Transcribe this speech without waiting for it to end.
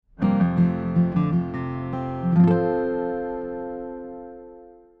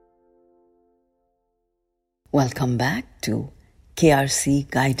Welcome back to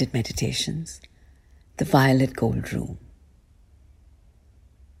KRC Guided Meditations, the Violet Gold Room.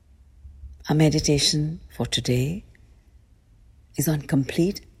 Our meditation for today is on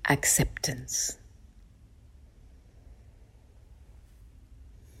complete acceptance.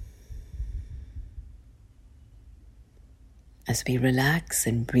 As we relax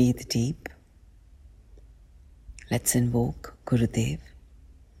and breathe deep, let's invoke Gurudev,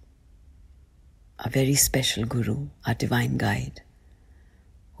 a very special Guru, our divine guide,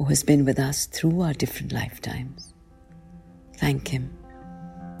 who has been with us through our different lifetimes. Thank him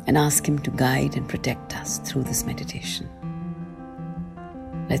and ask him to guide and protect us through this meditation.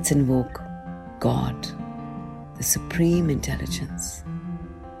 Let's invoke God, the Supreme Intelligence,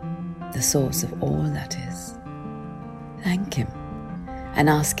 the source of all that is. Thank him and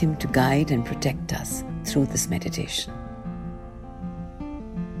ask him to guide and protect us through this meditation.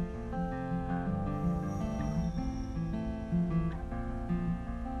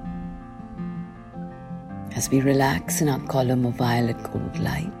 As we relax in our column of violet gold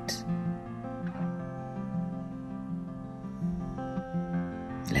light,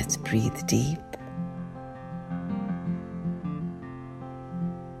 let's breathe deep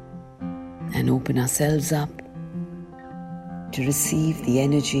and open ourselves up to receive the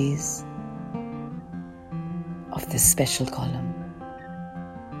energies of this special column,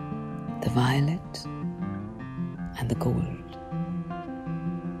 the violet and the gold.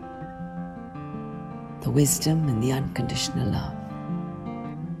 The wisdom and the unconditional love,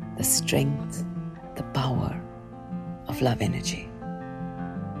 the strength, the power of love energy.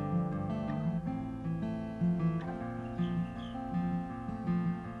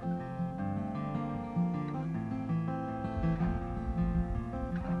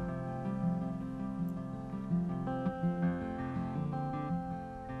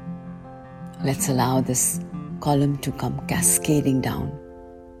 Let's allow this column to come cascading down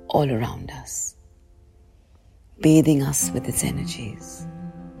all around us, bathing us with its energies,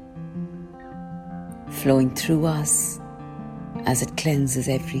 flowing through us as it cleanses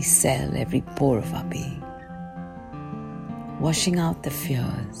every cell, every pore of our being, washing out the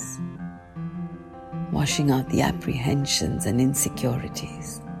fears, washing out the apprehensions and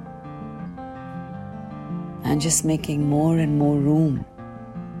insecurities, and just making more and more room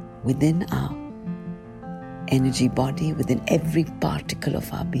within our energy body, within every particle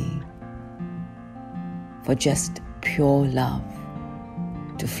of our being, for just pure love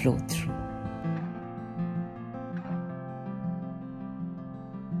to flow through.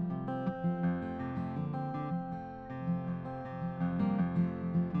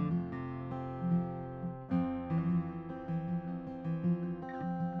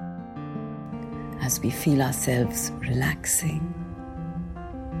 As we feel ourselves relaxing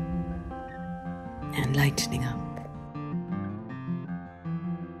and lightening up,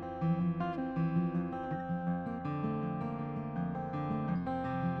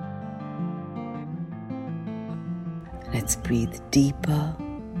 let's breathe deeper,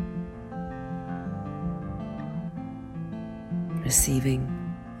 receiving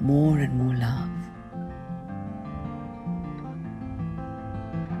more and more love,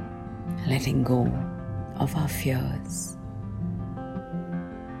 letting go of our fears,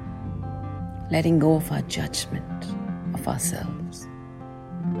 letting go of our judgment of ourselves.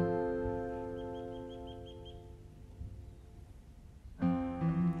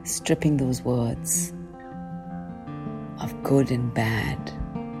 Stripping those words of good and bad,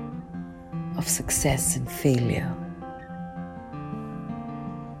 of success and failure,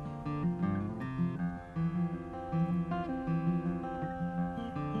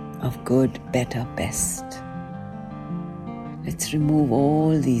 of good, better, best. Let's remove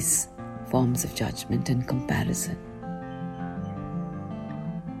all these forms of judgment and comparison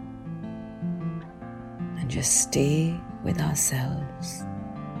and just stay with ourselves,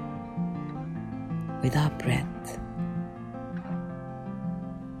 with our breath,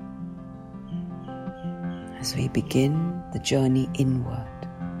 as we begin the journey inward,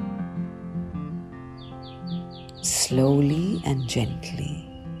 slowly and gently,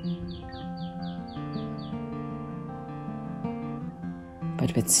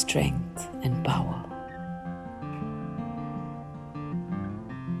 but with strength and power.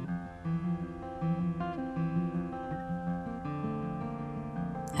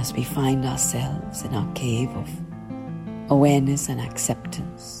 As we find ourselves in our cave of awareness and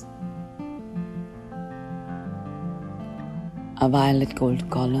acceptance, our violet gold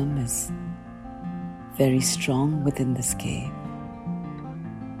column is very strong within this cave.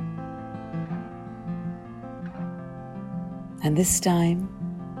 And this time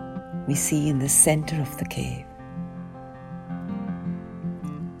we see in the center of the cave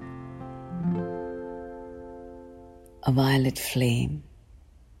a violet flame,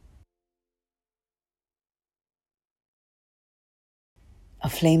 a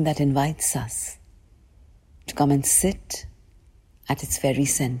flame that invites us to come and sit at its very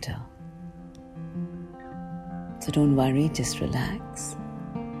center. So don't worry, just relax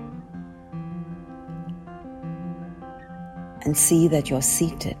and see that you're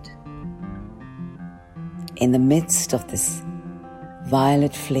seated in the midst of this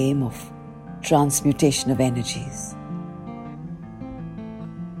violet flame of transmutation of energies.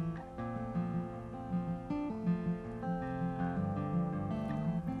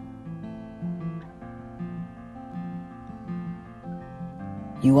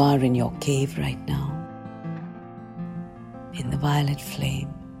 You are in your cave right now, in the violet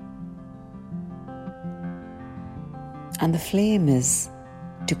flame. And the flame is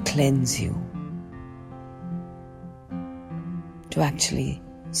to cleanse you, to actually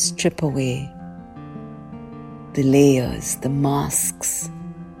strip away the layers, the masks,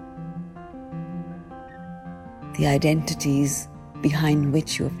 the identities behind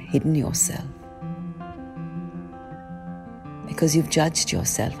which you have hidden yourself, because you've judged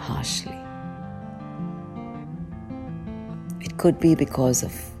yourself harshly. It could be because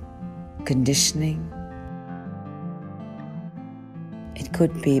of conditioning. It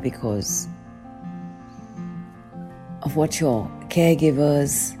could be because of what your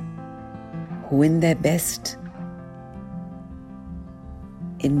caregivers, who in their best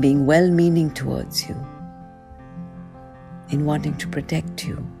in being well-meaning towards you, in wanting to protect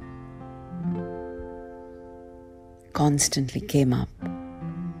you, constantly came up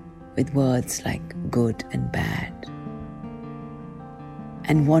with words like good and bad,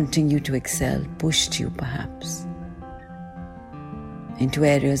 and wanting you to excel, pushed you perhaps into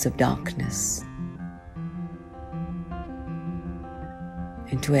areas of darkness,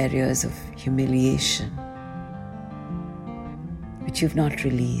 into areas of humiliation, which you've not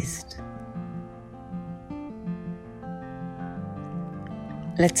released.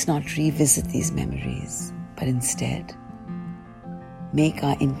 Let's not revisit these memories, but instead make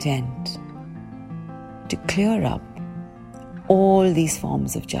our intent to clear up all these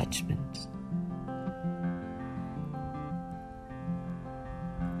forms of judgment,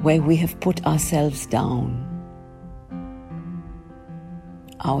 where we have put ourselves down,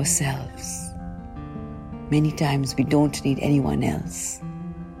 ourselves. Many times we don't need anyone else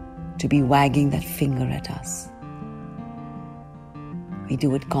to be wagging that finger at us. We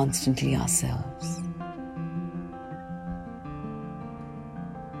do it constantly ourselves.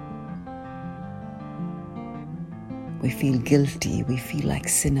 We feel guilty, we feel like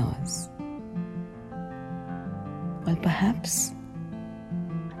sinners. Well, perhaps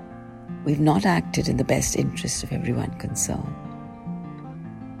we've not acted in the best interest of everyone concerned.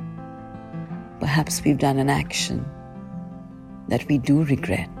 Perhaps we've done an action that we do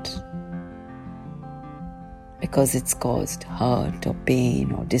regret because it's caused hurt or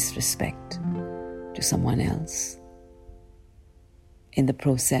pain or disrespect to someone else. In the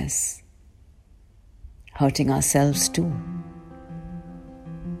process, hurting ourselves too.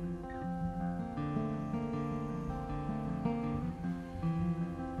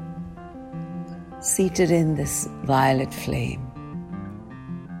 Seated in this violet flame,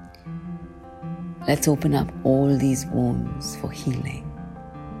 let's open up all these wounds for healing.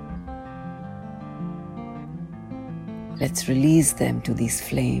 Let's release them to these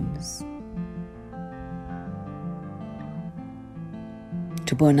flames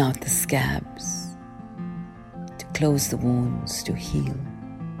to burn out the scabs, to close the wounds, to heal.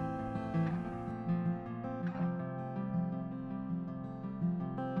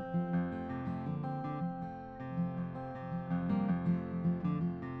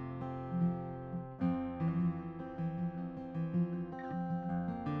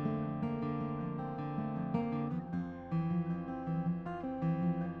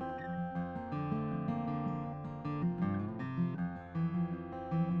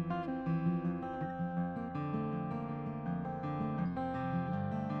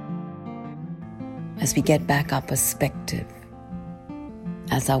 As we get back our perspective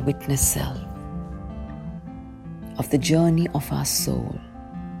as our witness self of the journey of our soul,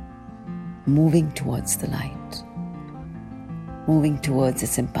 moving towards the light, moving towards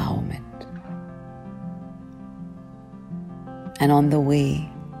its empowerment. And on the way,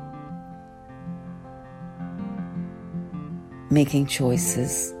 making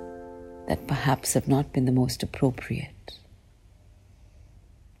choices that perhaps have not been the most appropriate,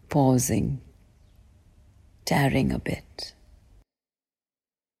 pausing, tarrying a bit,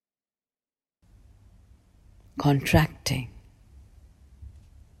 contracting,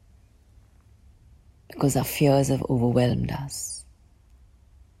 because our fears have overwhelmed us.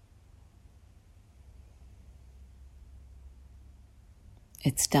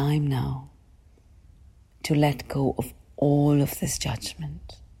 It's time now to let go of all of this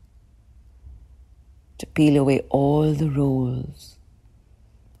judgment, to peel away all the roles,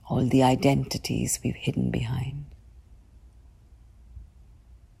 all the identities we've hidden behind,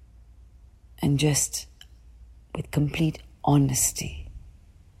 and just with complete honesty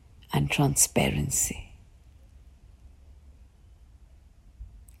and transparency,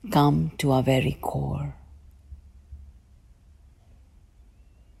 come to our very core.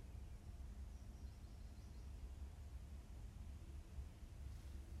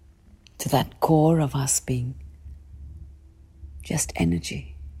 To that core of us being just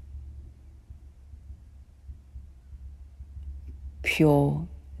energy, pure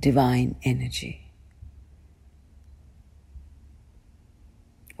divine energy.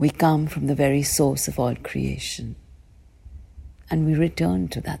 We come from the very source of all creation, and we return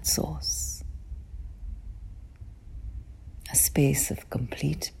to that source, a space of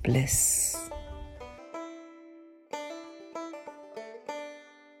complete bliss.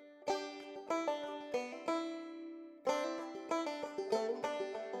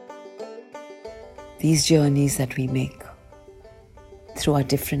 These journeys that we make through our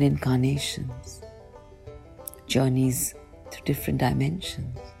different incarnations, journeys through different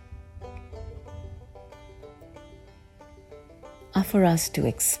dimensions, are for us to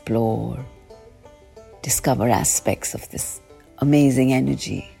explore, discover aspects of this amazing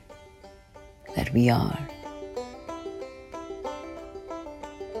energy that we are.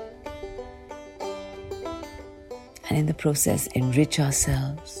 And in the process, enrich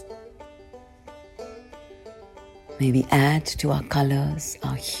ourselves. Maybe add to our colors,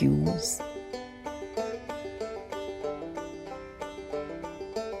 our hues.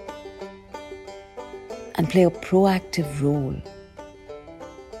 And play a proactive role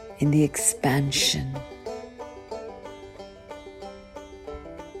in the expansion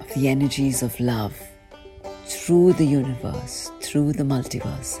of the energies of love through the universe, through the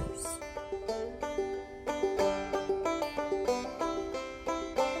multiverses.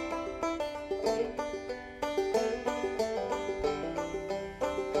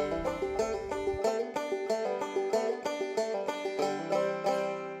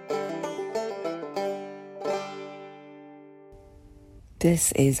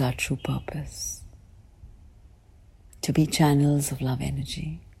 This is our true purpose, to be channels of love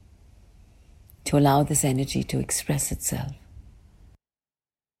energy, to allow this energy to express itself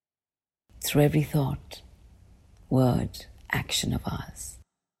through every thought, word, action of ours.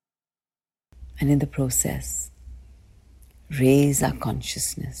 And in the process, raise our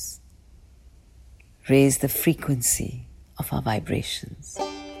consciousness, raise the frequency of our vibrations.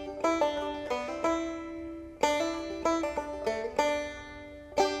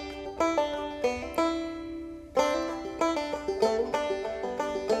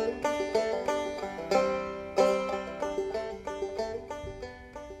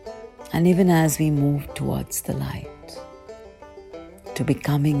 And even as we move towards the light, to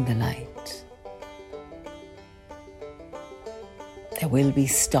becoming the light, there will be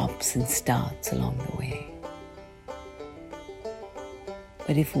stops and starts along the way.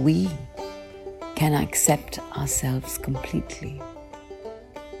 But if we can accept ourselves completely,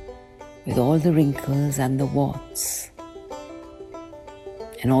 with all the wrinkles and the warts,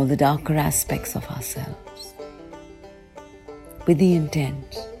 and all the darker aspects of ourselves, with the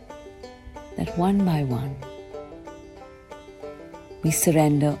intent that one by one, we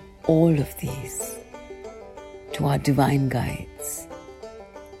surrender all of these to our divine guides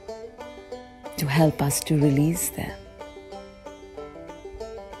to help us to release them.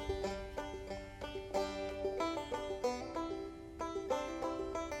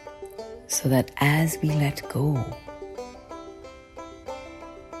 So that as we let go,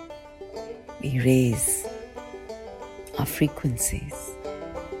 we raise our frequencies.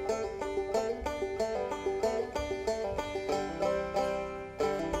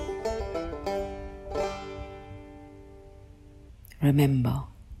 Remember,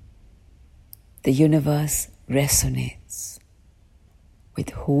 the universe resonates with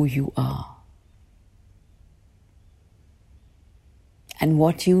who you are. And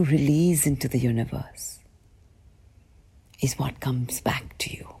what you release into the universe is what comes back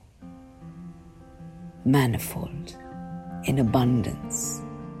to you, manifold, in abundance.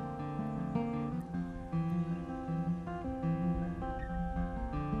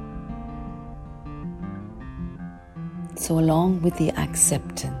 So along with the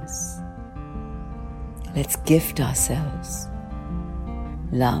acceptance, let's gift ourselves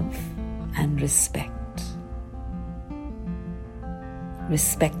love and respect.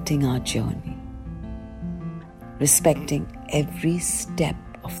 respecting our journey, respecting every step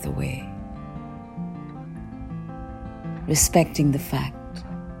of the way, respecting the fact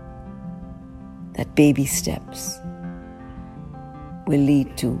that baby steps will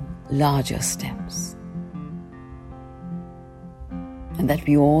lead to larger steps, and that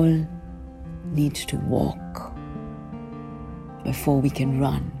we all need to walk before we can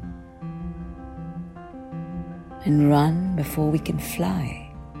run, and run before we can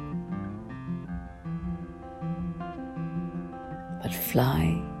fly. But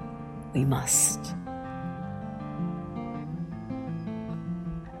fly we must.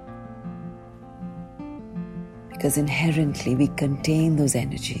 Because inherently we contain those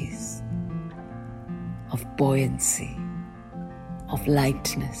energies of buoyancy, of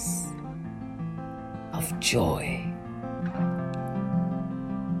lightness, of joy.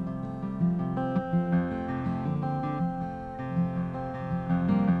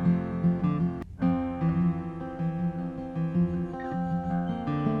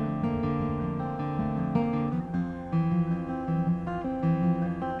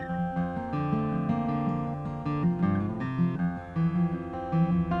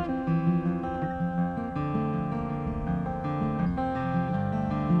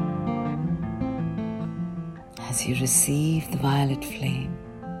 As you receive the violet flame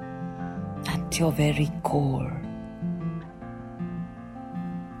at your very core,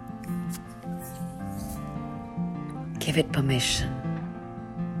 give it permission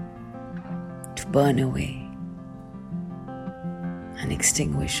to burn away and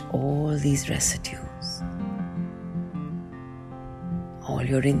extinguish all these residues, all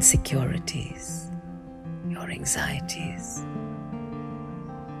your insecurities, your anxieties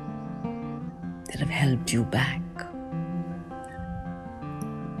that have held you back,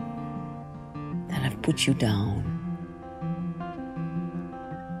 that have put you down,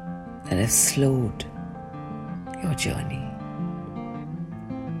 that have slowed your journey.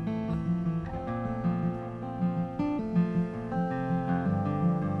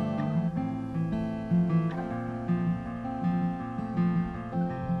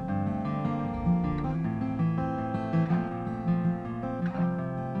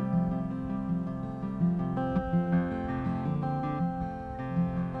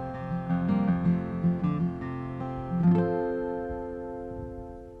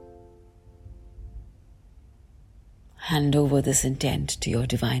 Hand over this intent to your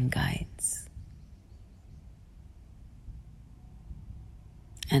divine guides.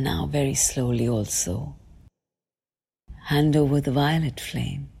 And now very slowly also, hand over the violet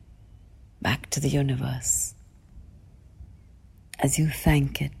flame back to the universe as you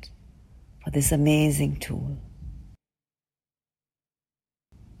thank it for this amazing tool,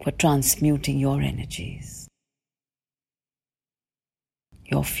 for transmuting your energies,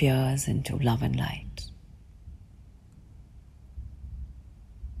 your fears into love and light.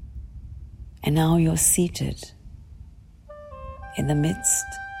 And now you're seated in the midst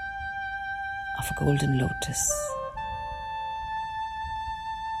of a golden lotus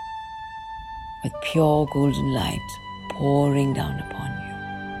with pure golden light pouring down upon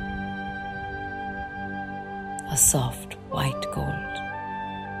you. A soft white gold,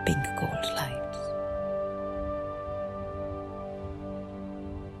 pink gold light.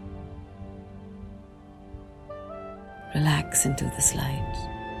 Relax into this light.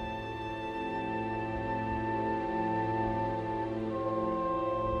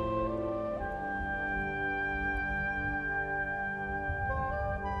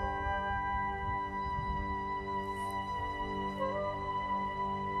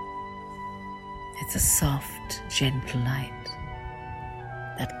 It's a soft, gentle light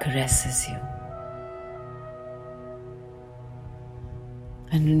that caresses you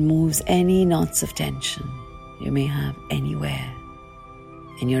and removes any knots of tension you may have anywhere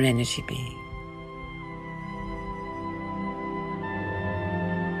in your energy being.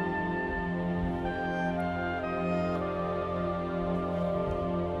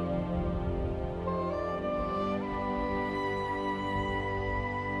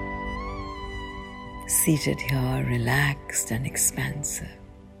 Seated here, relaxed and expansive,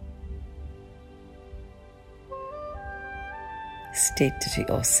 state to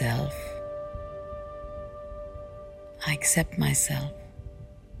yourself, I accept myself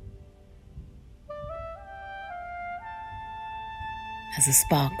as a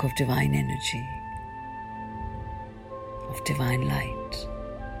spark of divine energy, of divine light.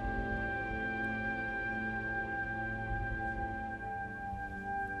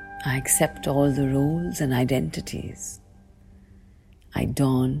 I accept all the roles and identities I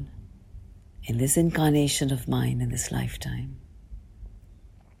don in this incarnation of mine in this lifetime.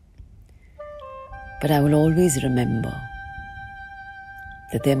 But I will always remember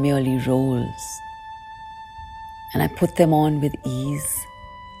that they're merely roles, and I put them on with ease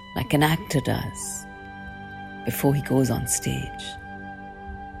like an actor does before he goes on stage.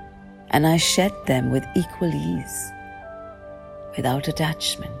 And I shed them with equal ease, without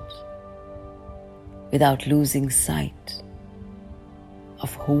attachment, without losing sight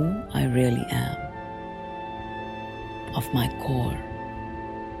of who I really am, of my core.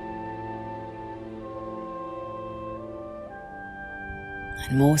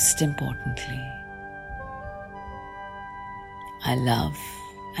 And most importantly, I love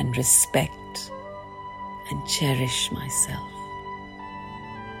and respect and cherish myself.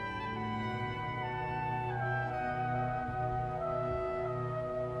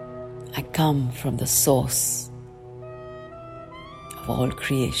 I come from the source of all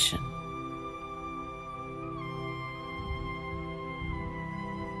creation.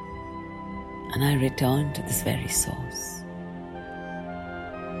 And I return to this very source.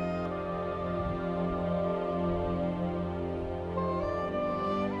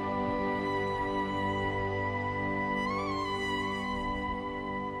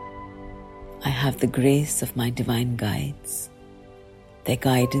 I have the grace of my divine guides, their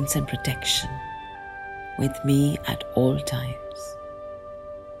guidance and protection with me at all times.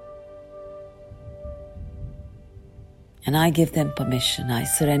 And I give them permission. I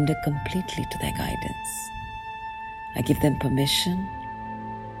surrender completely to their guidance. I give them permission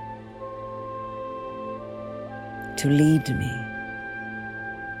to lead me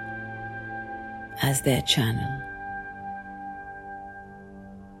as their channel,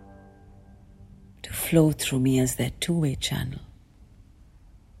 to flow through me as their two-way channel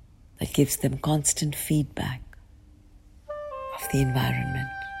that gives them constant feedback of the environment.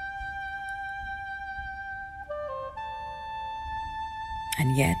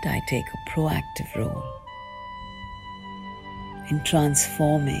 And yet I take a proactive role in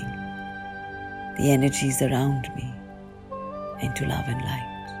transforming the energies around me into love and light.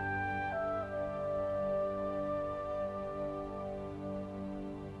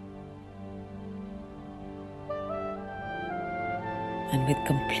 And with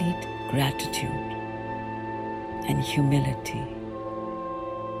complete gratitude and humility,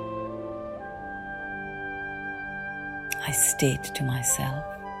 I state to myself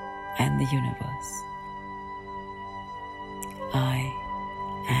and the universe, I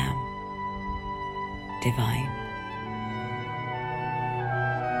am divine.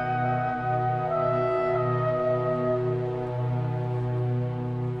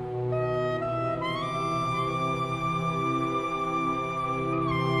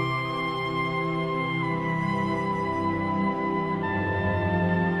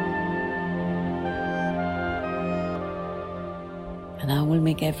 And I will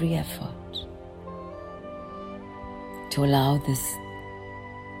make every effort to allow this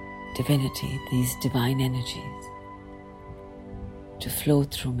divinity, these divine energies, to flow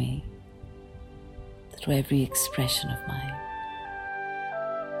through me, through every expression of mine.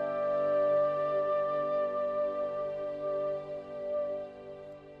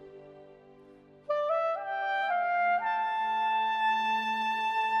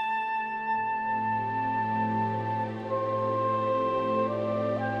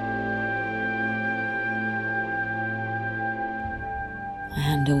 I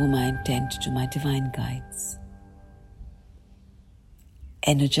hand over my intent to my divine guides.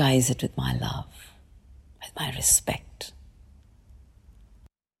 Energize it with my love, with my respect.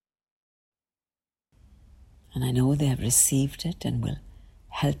 And I know they have received it and will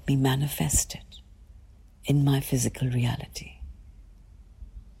help me manifest it in my physical reality.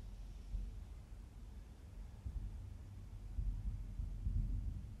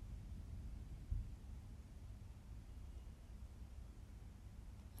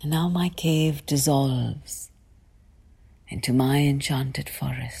 And now my cave dissolves into my enchanted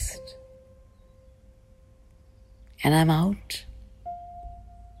forest. And I'm out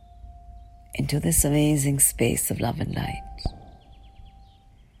into this amazing space of love and light,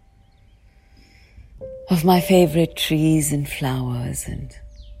 of my favorite trees and flowers and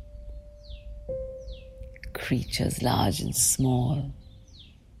creatures large and small,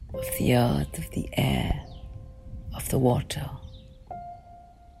 of the earth, of the air, of the water,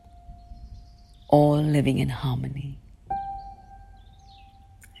 all living in harmony,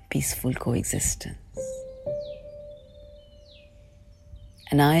 peaceful coexistence.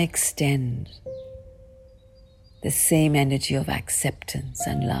 And I extend the same energy of acceptance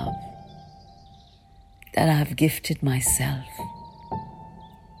and love that I have gifted myself.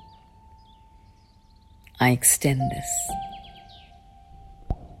 I extend this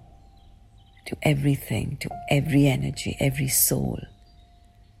to everything, to every energy, every soul,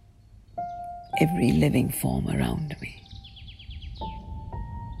 every living form around me.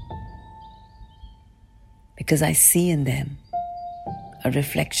 Because I see in them a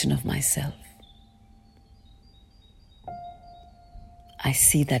reflection of myself. I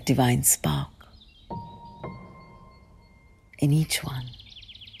see that divine spark in each one.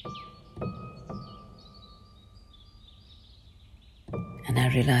 And I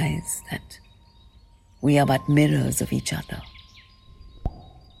realize that we are but mirrors of each other.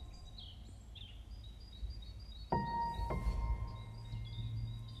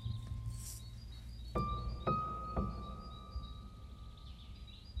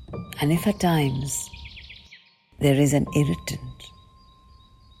 And if at times there is an irritant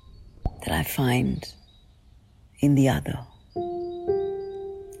that I find in the other,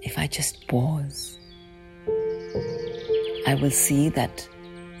 if I just pause, I will see that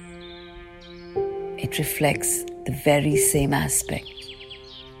it reflects the very same aspect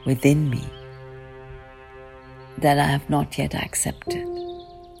within me that I have not yet accepted.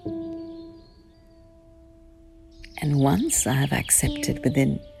 And once I have accepted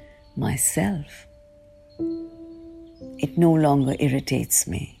within myself, it no longer irritates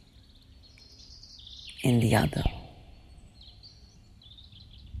me in the other.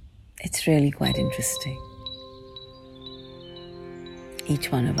 It's really quite interesting.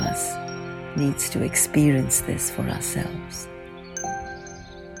 Each one of us needs to experience this for ourselves.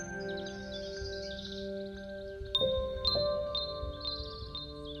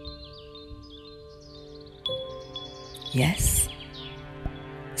 Yes,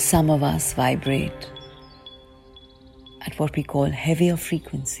 some of us vibrate at what we call heavier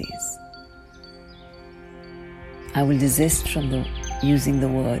frequencies. I will desist from using the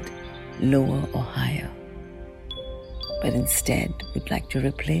word lower or higher, but instead would like to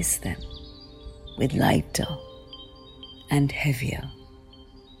replace them with lighter and heavier.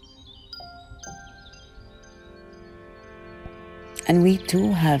 And we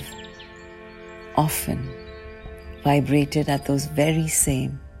too have often vibrated at those very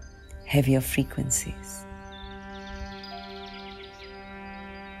same heavier frequencies.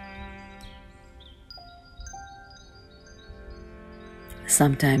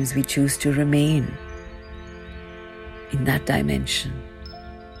 Sometimes we choose to remain in that dimension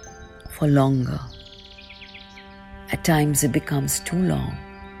for longer. At times it becomes too long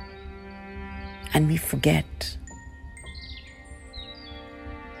and we forget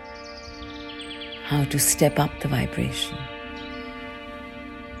how to step up the vibration,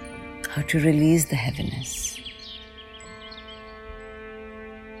 how to release the heaviness.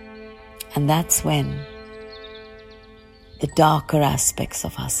 And that's when the darker aspects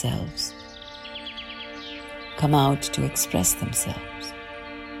of ourselves come out to express themselves,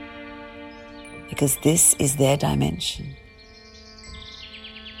 because this is their dimension.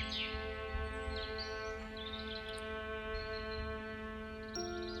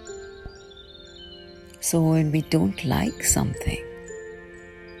 So when we don't like something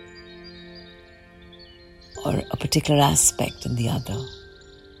or a particular aspect in the other,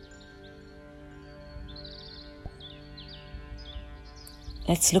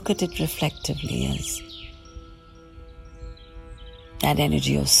 let's look at it reflectively as that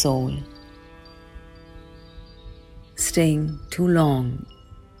energy or soul staying too long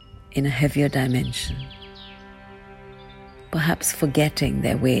in a heavier dimension, perhaps forgetting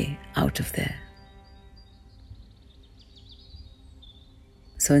their way out of there.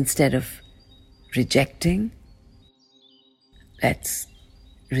 So instead of rejecting, let's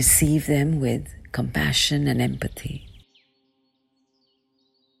receive them with compassion and empathy.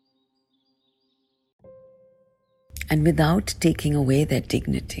 And without taking away their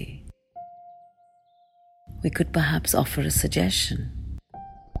dignity, we could perhaps offer a suggestion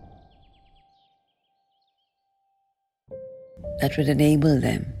that would enable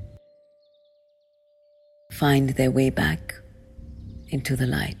them find their way back into the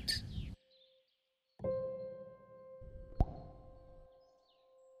light.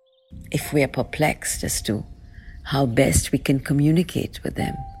 If we are perplexed as to how best we can communicate with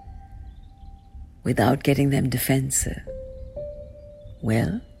them without getting them defensive,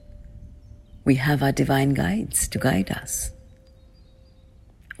 well, we have our divine guides to guide us.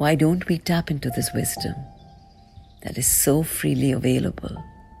 Why don't we tap into this wisdom that is so freely available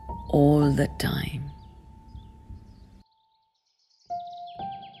all the time?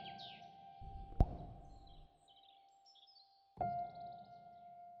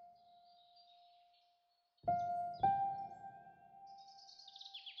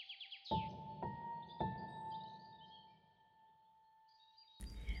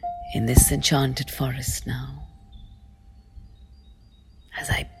 in this enchanted forest now, as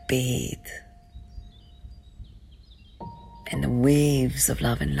I bathe in the waves of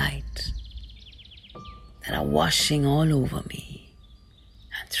love and light that are washing all over me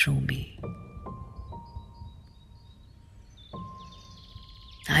and through me.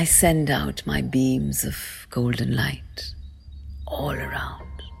 I send out my beams of golden light all around,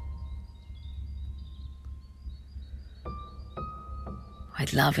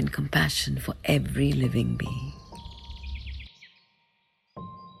 with love and compassion for every living being.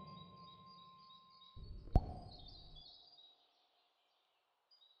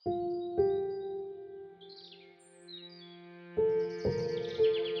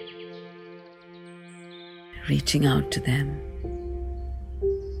 Reaching out to them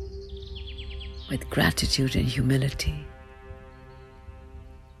with gratitude and humility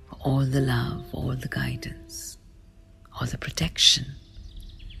for all the love, all the guidance, all the protection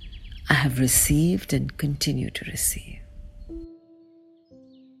I have received and continue to receive.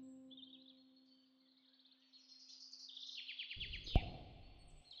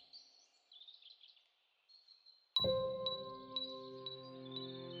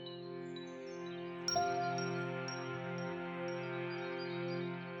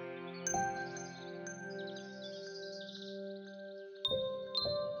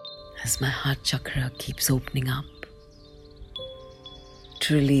 As my heart chakra keeps opening up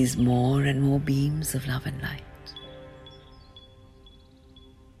to release more and more beams of love and light,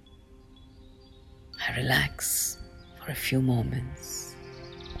 I relax for a few moments,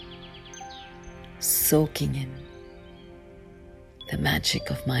 soaking in the magic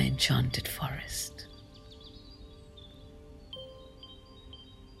of my enchanted forest.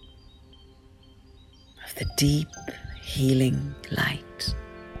 Of the deep healing light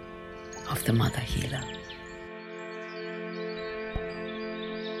of the Mother Healer.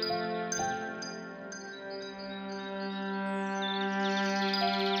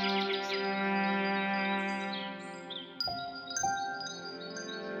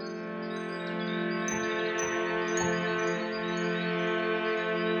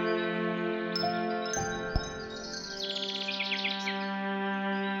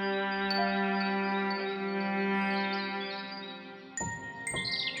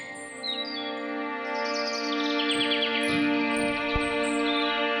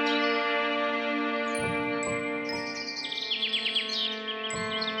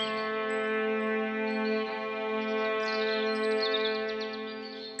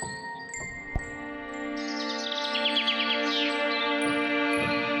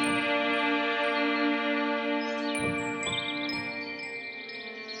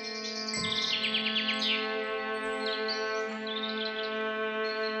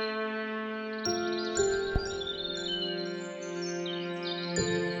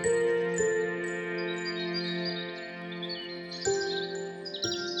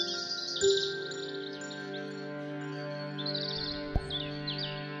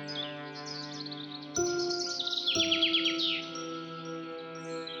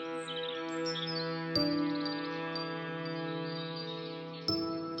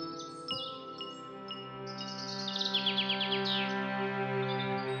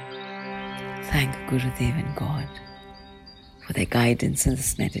 Thank Gurudev and God for their guidance in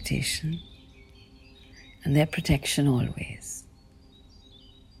this meditation and their protection always.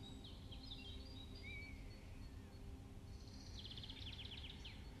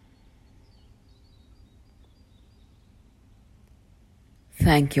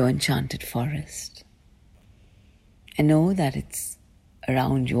 Thank your enchanted forest, and know that it's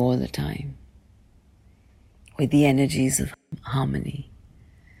around you all the time with the energies of harmony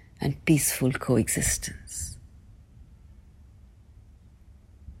and peaceful coexistence.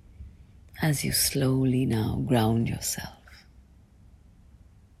 As you slowly now ground yourself,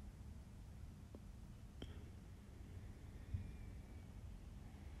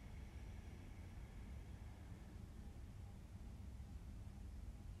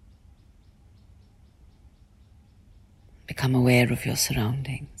 become aware of your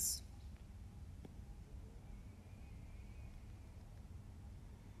surroundings.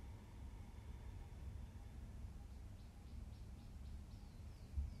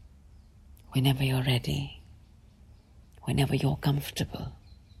 Whenever you're ready, whenever you're comfortable,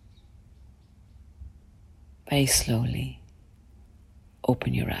 very slowly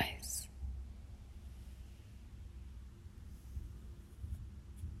open your eyes.